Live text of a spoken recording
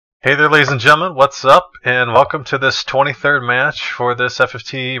Hey there, ladies and gentlemen, what's up? And welcome to this 23rd match for this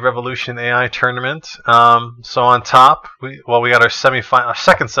FFT Revolution AI tournament. So on top, we got our second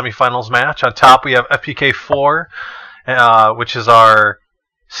semifinals match. On top, we have Fpkfor, which is our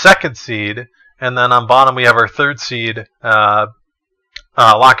second seed, and then on bottom we have our third seed,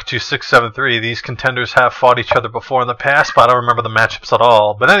 Lakitu673. These contenders have fought each other before in the past, but I don't remember the matchups at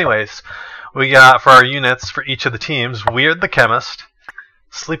all. But anyways, we got for our units for each of the teams: Wierd the Chemist,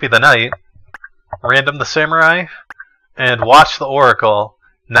 Sleepy the Knight, Random the Samurai, and Watch the Oracle.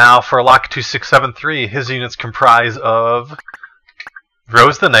 Now for Lakitu673, his units comprise of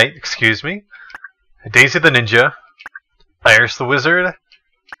Rose the Knight, Daisy the Ninja, Iris the Wizard,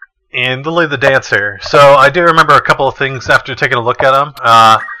 and Lily the Dancer. So I do remember a couple of things after taking a look at them.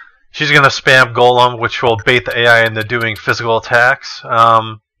 She's going to spam Golem, which will bait the AI into doing physical attacks.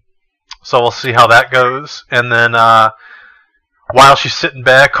 So we'll see how that goes. And then while she's sitting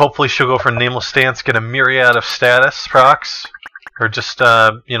back, hopefully she'll go for Nemo Stance, get a myriad of status procs, or just,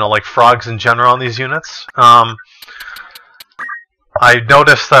 like frogs in general on these units. I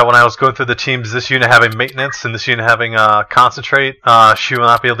noticed that when I was going through the teams, this unit having maintenance and this unit having concentrate, she will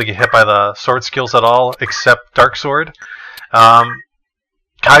not be able to get hit by the sword skills at all, except Dark Sword.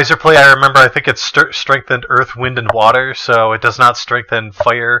 Kaiser play, I remember, I think it's strengthened Earth, Wind, and Water, so it does not strengthen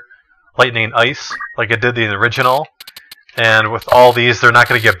Fire, Lightning, and Ice, like it did the original. And with all these, they're not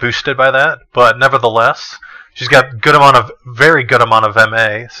going to get boosted by that. But nevertheless, she's got very good amount of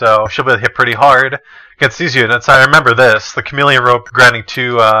MA, so she'll be able to hit pretty hard against these units. I remember this, the Chameleon Rope granting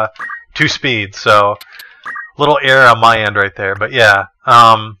two speed, so little error on my end right there. But yeah,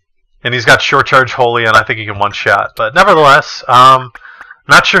 and he's got Short Charge Holy, and I think he can one-shot. But nevertheless,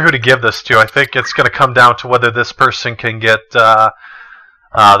 not sure who to give this to. I think it's going to come down to whether this person can get the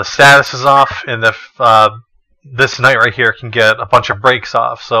statuses off, and if this knight right here can get a bunch of breaks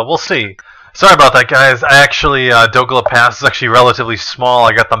off. So we'll see. Sorry about that, guys. I actually, Dogla Pass is actually relatively small.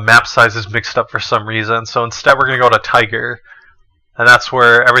 I got the map sizes mixed up for some reason. So instead we're going to go to Tiger. And that's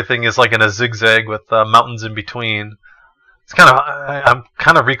where everything is like in a zigzag with mountains in between. It's I'm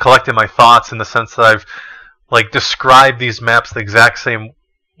kind of recollecting my thoughts in the sense that I've described these maps the exact same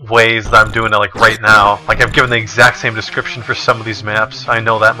ways that I'm doing it right now. Like I've given the exact same description for some of these maps. I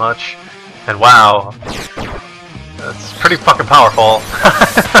know that much. And wow. That's pretty fucking powerful.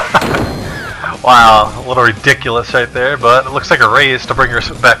 Wow, a little ridiculous right there, but it looks like a raise to bring her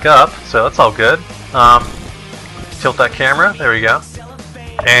back up, so that's all good. Tilt that camera, there we go.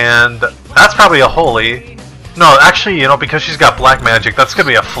 And that's probably a holy. No, actually, because she's got black magic, that's gonna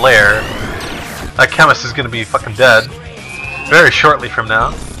be a flare. That Chemist is gonna be fucking dead very shortly from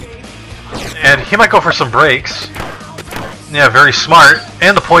now. And he might go for some breaks. Yeah, very smart.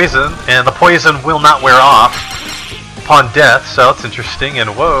 And the poison will not wear off upon death, so that's interesting. And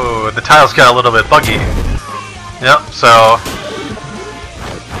whoa, the tiles got a little bit buggy. Yep, so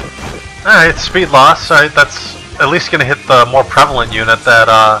alright, speed loss. Alright, that's at least gonna hit the more prevalent unit, that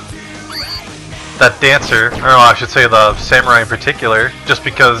dancer, or I should say the samurai in particular, just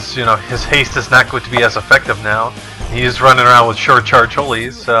because, his haste is not going to be as effective now. He's running around with short charge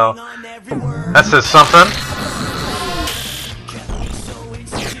holies, so that says something.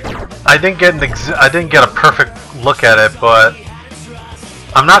 I didn't get a perfect look at it, but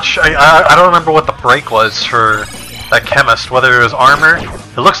I'm not sure. I don't remember what the break was for that Chemist. Whether it was armor,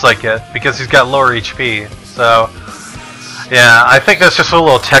 it looks like it because he's got lower HP. So yeah, I think that's just a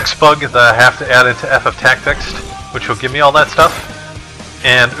little text bug that I have to add into FF Tactics, which will give me all that stuff.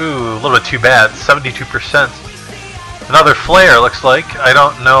 And ooh, a little bit too bad. 72%. Another flare looks like. I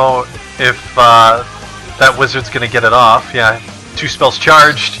don't know if that wizard's gonna get it off. Yeah, 2 spells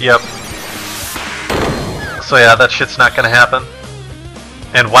charged. Yep. So yeah, that shit's not gonna happen.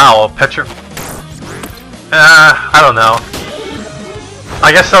 And wow, I don't know.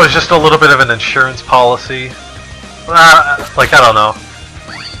 I guess that was just a little bit of an insurance policy. I don't know.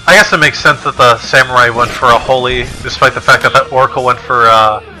 I guess it makes sense that the samurai went for a holy, despite the fact that that oracle went for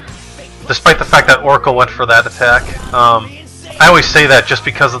that attack. I always say that just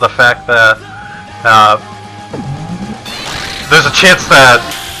because of the fact that there's a chance that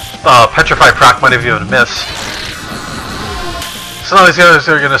Petrify proc might have even missed. So now these guys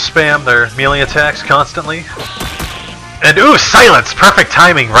are going to spam their melee attacks constantly. And ooh, silence! Perfect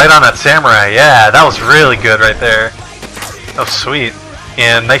timing right on that samurai. Yeah, that was really good right there. That was sweet.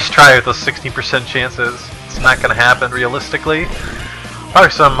 And nice try with those 60% chances. It's not going to happen realistically.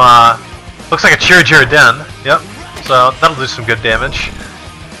 Probably some, looks like a Chirajira Den. Yep. So that'll do some good damage.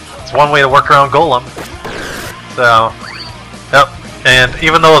 It's one way to work around Golem. So, yep. And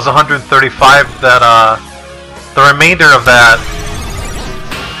even though it was 135, that the remainder of that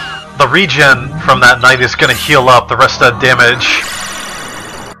the regen from that Knight is going to heal up the rest of the damage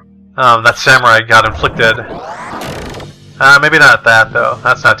that Samurai got inflicted. Maybe not that, though.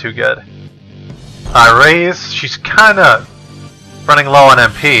 That's not too good. Raise, she's kind of running low on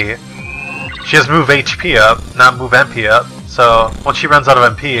MP. She has move HP up, not move MP up. So once she runs out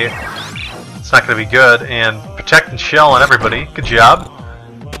of MP, it's not going to be good. And Protect and Shell on everybody. Good job.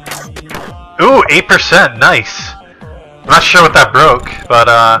 Ooh, 8%. Nice. I'm not sure what that broke, but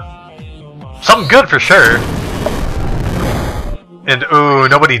something good for sure. And ooh,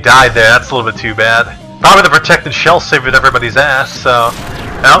 nobody died there. That's a little bit too bad. Probably the Protect and Shell saved everybody's ass, so...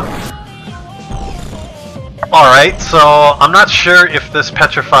 Well. Alright, so I'm not sure if this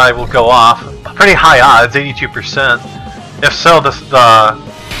Petrify will go off. Pretty high odds, 82%. If so, the...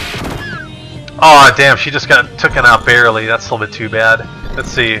 Oh, damn, she just got taken out barely. That's a little bit too bad. Let's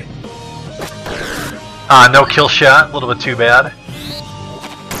see. No kill shot, a little bit too bad.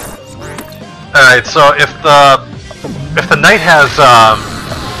 Alright, so if the Knight has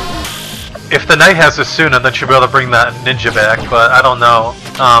Asuna, then she'll be able to bring that ninja back, but I don't know.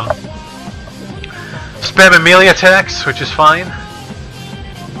 Spam melee attacks, which is fine.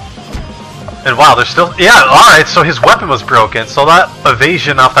 And wow, there's still... Yeah, alright, so his weapon was broken, so that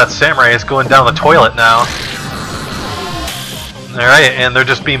evasion off that Samurai is going down the toilet now. Alright, and they're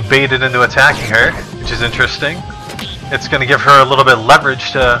just being baited into attacking her, which is interesting. It's going to give her a little bit of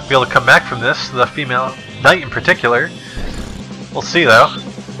leverage to be able to come back from this, the female Knight in particular. We'll see, though.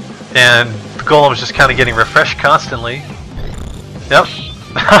 And the Golem's just kind of getting refreshed constantly. Yep.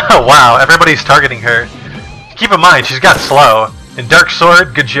 Wow, everybody's targeting her. Keep in mind, she's got slow. And Dark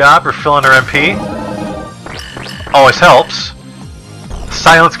Sword, good job, refilling her MP. Always helps.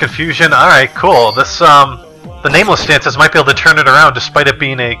 Silence, Confusion, alright, cool. This, the Nameless stances might be able to turn it around despite it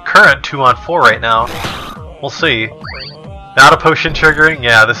being a current 2-on-4 right now. We'll see. Not a potion triggering,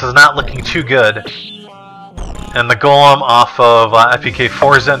 yeah, this is not looking too good. And the Golem off of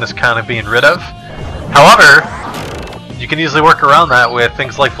Fpkfor Zen is kind of being rid of. However, you can easily work around that with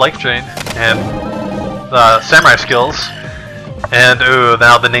things like Life Drain and Samurai skills. And ooh,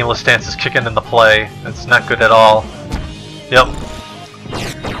 now the Nameless stance is kicking into play. It's not good at all. Yep.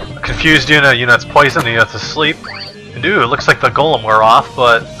 Confused unit's poisoned, the unit's asleep. And ooh, it looks like the Golem wore off,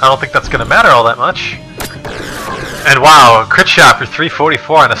 but I don't think that's going to matter all that much. And wow, crit shot for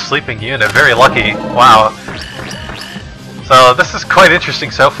 344 on a sleeping unit. Very lucky. Wow. So this is quite interesting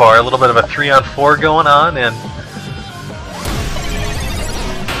so far. A little bit of a 3-on-4 going on, and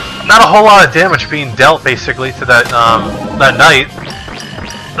not a whole lot of damage being dealt basically to that that Knight.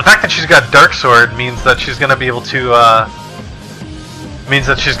 The fact that she's got Dark Sword means that she's going to be able to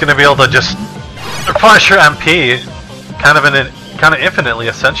just replenish her MP kind of infinitely,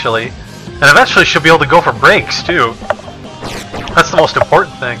 essentially. And eventually she'll be able to go for breaks too. That's the most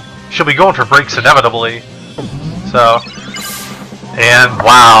important thing. She'll be going for breaks inevitably. So, and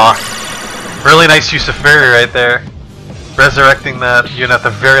wow, really nice use of Fairy right there, resurrecting that unit at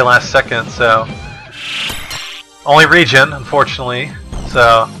the very last second. So, only regen, unfortunately.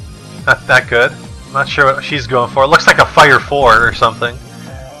 So, not that good. I'm not sure what she's going for. It looks like a Fire 4 or something.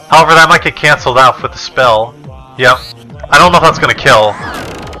 However, that might get cancelled out with the spell. Yep. I don't know if that's gonna kill.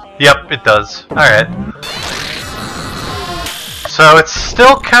 Yep, it does. Alright. So it's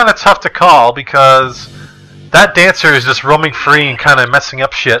still kind of tough to call because that Dancer is just roaming free and kind of messing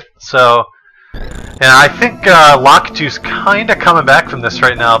up shit. So, yeah, I think Lakitu's kind of coming back from this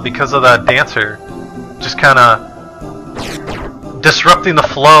right now because of that Dancer. Just kind of disrupting the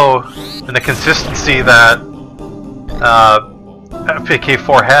flow and the consistency that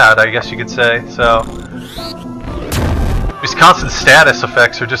Fpkfor had, I guess you could say. So, these constant status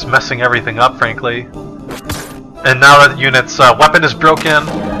effects are just messing everything up, frankly. And now that the unit's weapon is broken,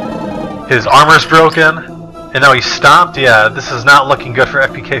 his armor's broken, and now he's stopped, yeah, this is not looking good for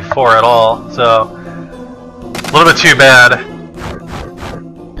Fpkfor at all. So, a little bit too bad.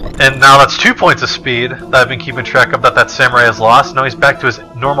 And now that's 2 points of speed that I've been keeping track of that Samurai has lost. Now he's back to his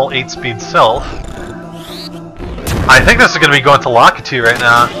normal 8-speed self. I think this is going to be going to Lakitu right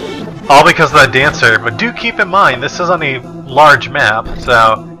now. All because of that Dancer, but do keep in mind, this is on a large map,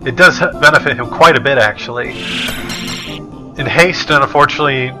 so it does benefit him quite a bit, actually. In Haste,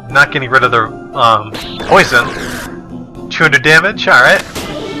 unfortunately, not getting rid of the poison. 200 damage, alright.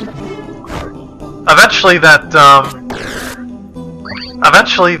 Eventually that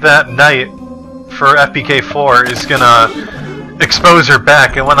Knight for Fpkfor is gonna expose her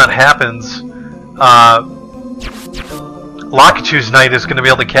back, and when that happens, Lakitu's Knight is going to be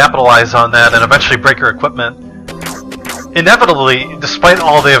able to capitalize on that and eventually break her equipment. Inevitably, despite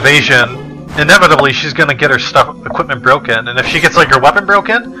all the evasion, inevitably she's going to get her equipment broken. And if she gets like her weapon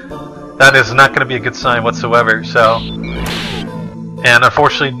broken, that is not going to be a good sign whatsoever. So, and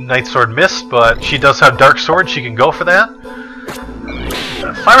unfortunately, Night Sword missed, but she does have Dark Sword. She can go for that.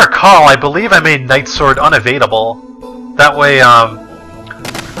 If I recall, I believe I made Night Sword unavailable. That way,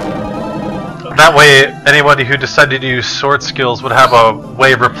 anybody who decided to use sword skills would have a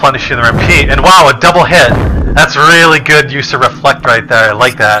way of replenishing their MP. And wow, a double hit! That's really good use of Reflect right there. I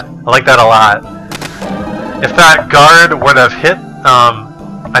like that. I like that a lot. If that guard would have hit,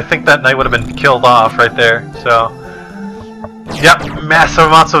 I think that knight would have been killed off right there. So, yep, massive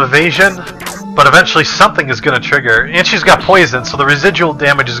amounts of evasion, but eventually something is going to trigger. And she's got poison, so the residual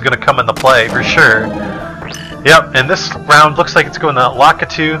damage is going to come into play for sure. Yep, and this round looks like it's going to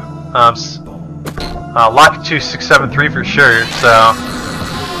Lakitu. Lakitu 673 for sure. So,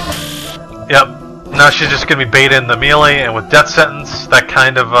 yep. Now she's just going to be baited in the melee, and with Death Sentence, that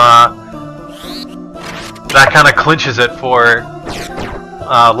kind of clinches it for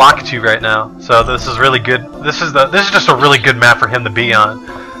Lakitu right now. So this is really good. This is just a really good map for him to be on.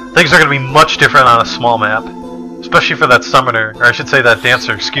 Things are going to be much different on a small map, especially for that summoner, or I should say that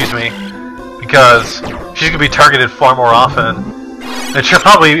dancer. Excuse me, because she's going to be targeted far more often. And she'll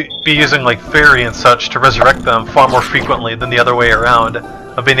probably be using like Fairy and such to resurrect them far more frequently than the other way around,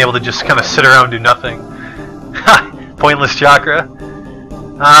 of being able to just kind of sit around and do nothing. Pointless chakra.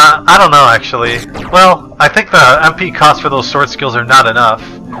 I don't know actually. Well, I think the MP costs for those sword skills are not enough.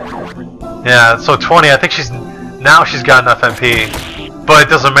 Yeah, so 20. I think she's got enough MP, but it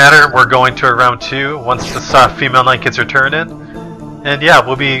doesn't matter. We're going to round 2 once this female knight gets her turn in, and yeah,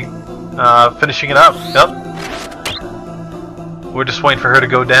 we'll be finishing it up. Yep. We're just waiting for her to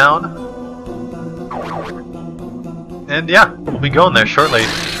go down. And yeah, we'll be going there shortly.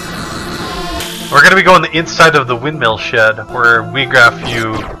 We're going to be going the inside of the windmill shed, where Wierd,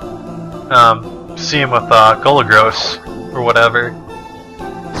 you see him with Golagros, or whatever.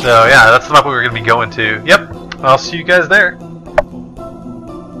 So yeah, that's the map we're going to be going to. Yep, I'll see you guys there.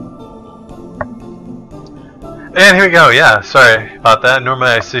 And here we go, yeah, sorry about that.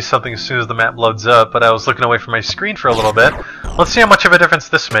 Normally I say something as soon as the map loads up, but I was looking away from my screen for a little bit. Let's see how much of a difference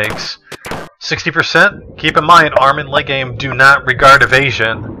this makes. 60%? Keep in mind, arm and leg aim do not regard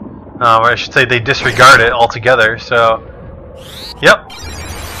evasion. Or I should say they disregard it altogether, so... Yep.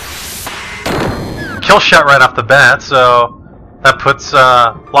 Kill shot right off the bat, so... That puts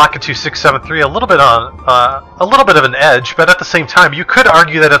Lakitu 673 a little bit of an edge, but at the same time, you could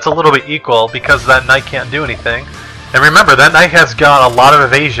argue that it's a little bit equal because that knight can't do anything. And remember, that knight has got a lot of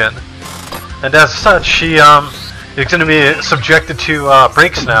evasion, and as such, she is going to be subjected to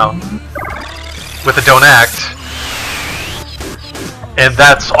breaks now with the Don't Act, and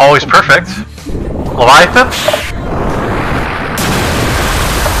that's always perfect. Leviathan.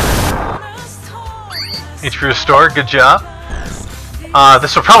 HP restore. Good job.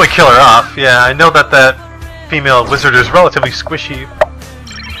 This will probably kill her off. Yeah, I know that female wizard is relatively squishy.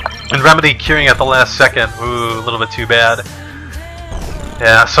 And Remedy curing at the last second. Ooh, a little bit too bad.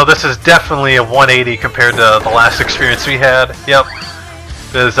 Yeah, so this is definitely a 180 compared to the last experience we had. Yep.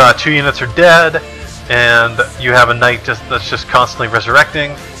 There's 2 units are dead, and you have a knight that's just constantly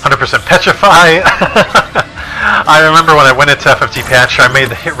resurrecting. 100% petrify. I remember when I went into FFT patch, I made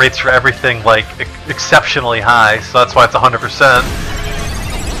the hit rates for everything like exceptionally high, so that's why it's 100%.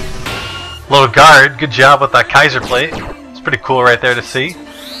 Little guard, good job with that Kaiser plate. It's pretty cool right there to see.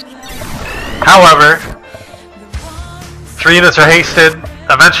 However, 3 units are hasted.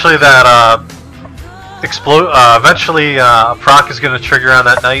 Eventually that proc is going to trigger on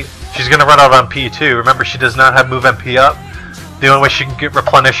that knight. She's going to run out of MP too. Remember, she does not have move MP up. The only way she can get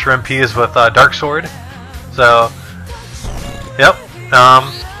replenish her MP is with Dark Sword. So, yep.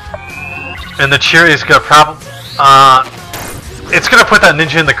 And the Cheery is going to it's going to put that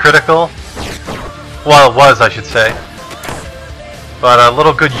ninja in the critical. Well, it was, I should say. But a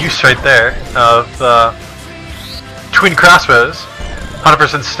little good use right there of twin crossbows.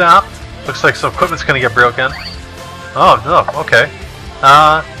 100% stop. Looks like some equipment's going to get broken. Oh, no, okay.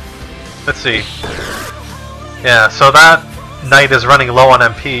 Let's see. Yeah, so that knight is running low on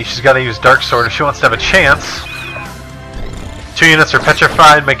MP. She's got to use Dark Sword if she wants to have a chance. 2 units are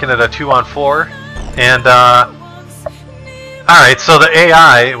petrified, making it a 2-on-4. And, alright, so the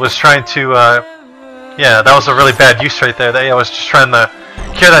AI was trying to, yeah, that was a really bad use right there. The AI was just trying to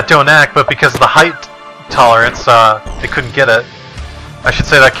cure that Don't Act, but because of the height tolerance, they couldn't get it. I should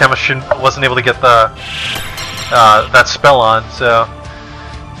say that Chemist wasn't able to get the that spell on, so...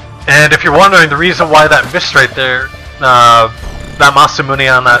 And if you're wondering the reason why that missed right there, that Masamune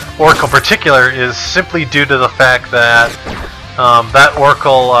on that Oracle in particular is simply due to the fact that that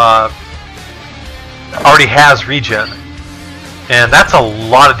Oracle already has regen. And that's a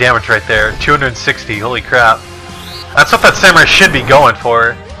lot of damage right there. 260, holy crap. That's what that samurai should be going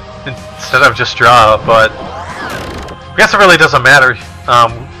for, instead of just draw, but I guess it really doesn't matter.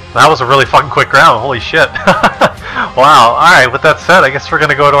 That was a really fucking quick round, holy shit. Wow, alright, with that said, I guess we're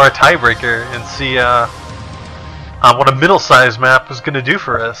going to go to our tiebreaker and see what a middle-sized map is going to do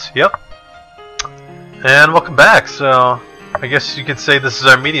for us. Yep. And welcome back. So, I guess you could say this is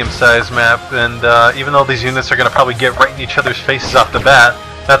our medium-sized map, and even though these units are going to probably get right in each other's faces off the bat,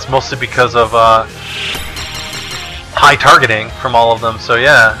 that's mostly because of high targeting from all of them. So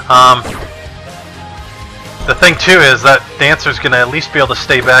yeah, the thing too is that Dancer's going to at least be able to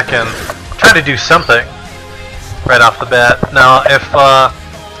stay back and try to do something right off the bat. Now, if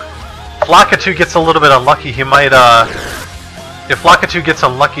Fpkfor gets a little bit unlucky, he might, if Fpkfor gets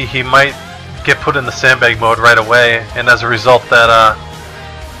unlucky, he might get put in the sandbag mode right away, and as a result that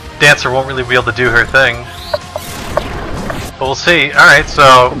Dancer won't really be able to do her thing. But we'll see. Alright,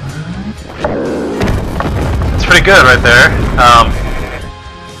 so it's pretty good right there.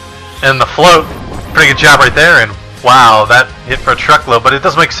 And the float, pretty good job right there, and wow, that hit for a truckload, but it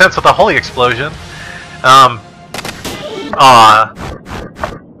does make sense with the holy explosion.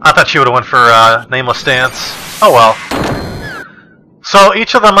 I thought she would have went for Nameless Stance. Oh well. So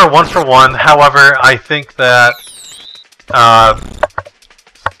each of them are 1 for 1. However, I think that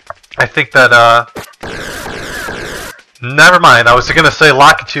never mind. I was gonna say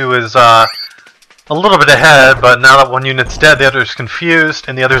Lakitu is a little bit ahead, but now that one unit's dead, the other's confused,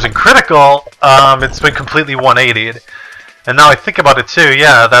 and the other's in critical. It's been completely 180'd. And now I think about it too,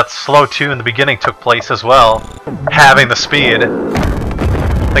 yeah, that slow 2 in the beginning took place as well, having the speed.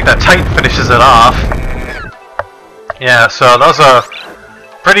 I think that Titan finishes it off. Yeah, so that was a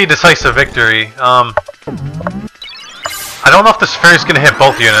pretty decisive victory. I don't know if this fairy's going to hit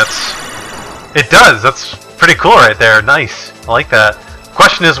both units. It does, that's pretty cool right there, nice, I like that.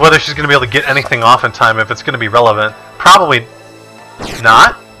 Question is whether she's going to be able to get anything off in time, if it's going to be relevant. Probably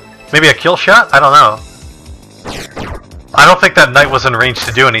not. Maybe a kill shot? I don't know. I don't think that knight was in range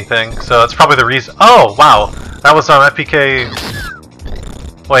to do anything, so that's probably the reason. Oh, wow. That was FPK...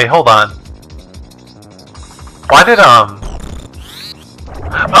 Wait, hold on. Why did,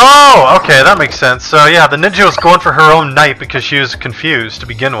 Oh, okay, that makes sense. So, yeah, the ninja was going for her own knight because she was confused to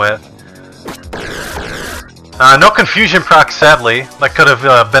begin with. No confusion proc, sadly. That could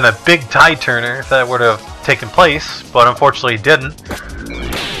have been a big tide turner if that would have taken place, but unfortunately it didn't.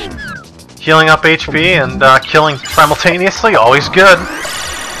 Healing up HP and killing simultaneously, always good.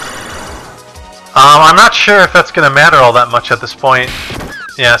 I'm not sure if that's going to matter all that much at this point.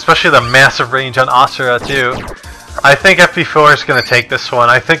 Yeah, especially the massive range on Asura too. I think Fpkfor is going to take this one.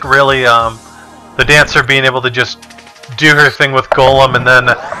 I think really the Dancer being able to just do her thing with Golem and then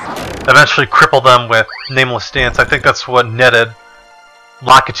eventually cripple them with Nameless Stance, I think that's what netted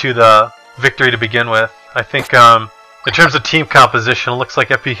Lakitu the victory to begin with. I think in terms of team composition, it looks like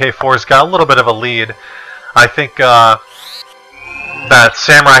Fpkfor's got a little bit of a lead. I think that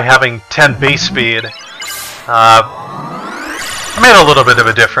Samurai having 10 base speed made a little bit of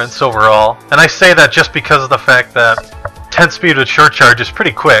a difference overall. And I say that just because of the fact that 10 speed with short charge is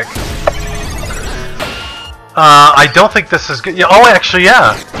pretty quick. I don't think this is good. Yeah, oh, actually,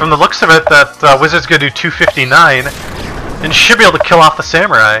 yeah. From the looks of it, that Wizard's going to do 259 and should be able to kill off the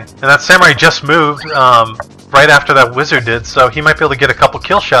Samurai. And that Samurai just moved right after that Wizard did, so he might be able to get a couple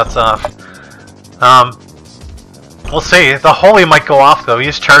kill shots off. We'll see. The Holy might go off, though. He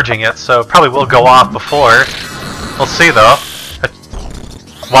is charging it, so probably will go off before. We'll see, though.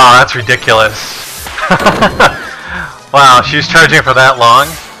 Wow, that's ridiculous. Wow, she was charging for that long.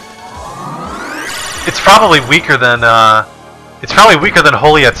 It's probably weaker than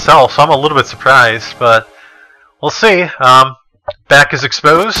Holy itself, so I'm a little bit surprised, but we'll see. Back is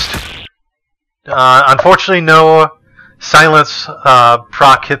exposed. Unfortunately, no silence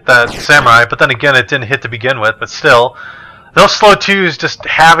proc hit that Samurai, but then again, it didn't hit to begin with, but still. Those slow 2s, just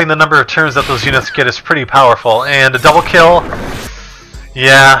having the number of turns that those units get is pretty powerful. And a double kill,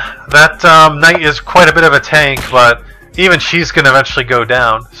 yeah, that knight is quite a bit of a tank, but even she's going to eventually go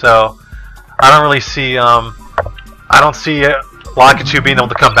down, so I don't really see, I don't see Lakitu being able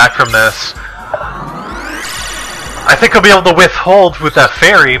to come back from this. I think he'll be able to withhold with that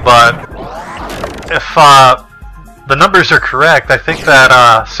fairy, but if the numbers are correct, I think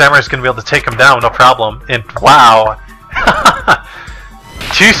that Samurai's going to be able to take him down, no problem. And wow,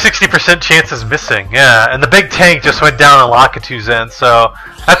 260% chances missing, yeah. And the big tank just went down on Lakitu's end, so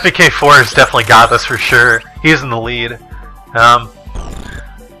Fpkfor has definitely got this for sure. He's in the lead.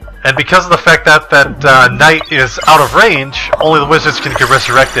 And because of the fact that that knight is out of range, only the wizards can get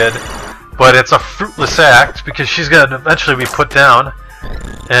resurrected. but it's a fruitless act because she's going to eventually be put down.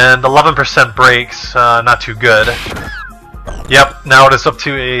 And 11% breaks, not too good. Yep, now it is up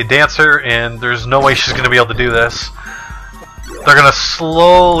to a dancer, and there's no way she's going to be able to do this. They're going to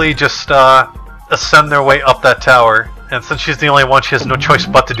slowly just ascend their way up that tower, and since she's the only one, she has no choice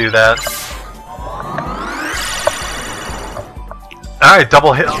but to do that. Alright,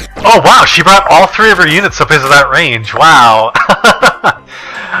 double hit. Oh wow, she brought all 3 of her units up into that range. Wow.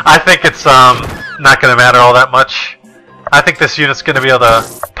 I think it's not going to matter all that much. I think this unit's going to be able to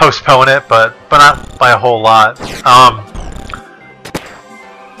postpone it, but not by a whole lot.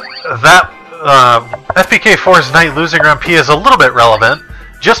 Fpkfor's Knight losing around P is a little bit relevant,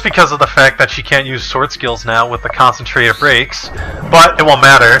 just because of the fact that she can't use sword skills now with the concentrated breaks, but it won't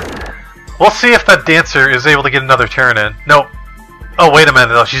matter. We'll see if that dancer is able to get another turn in. Nope. Oh, wait a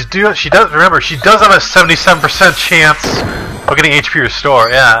minute though. She does have a 77% chance of getting HP restore.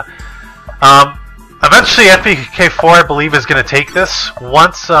 Yeah. Eventually, Fpkfor, I believe, is going to take this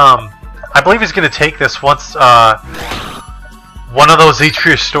once. I believe he's going to take this once one of those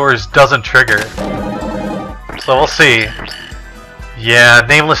HP restores doesn't trigger. So we'll see. Yeah,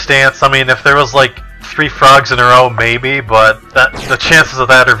 nameless dance. I mean, if there was like 3 frogs in a row, maybe, but the chances of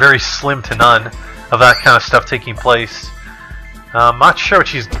that are very slim to none of that kind of stuff taking place. I'm not sure what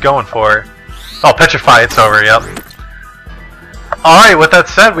she's going for. Oh, Petrify, it's over, yep. Alright, with that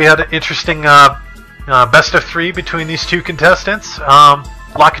said, we had an interesting best of 3 between these 2 contestants.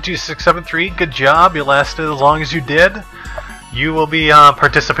 Lockett2673, good job. You lasted as long as you did. You will be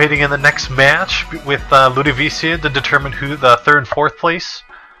participating in the next match with Ludovisia to determine who the 3rd and 4th place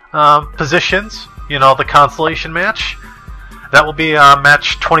positions. You know, the consolation match. That will be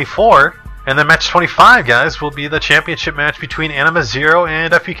match 24. And then match 25, guys, will be the championship match between Anima 0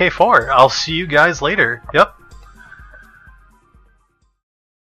 and Fpkfor. I'll see you guys later. Yep.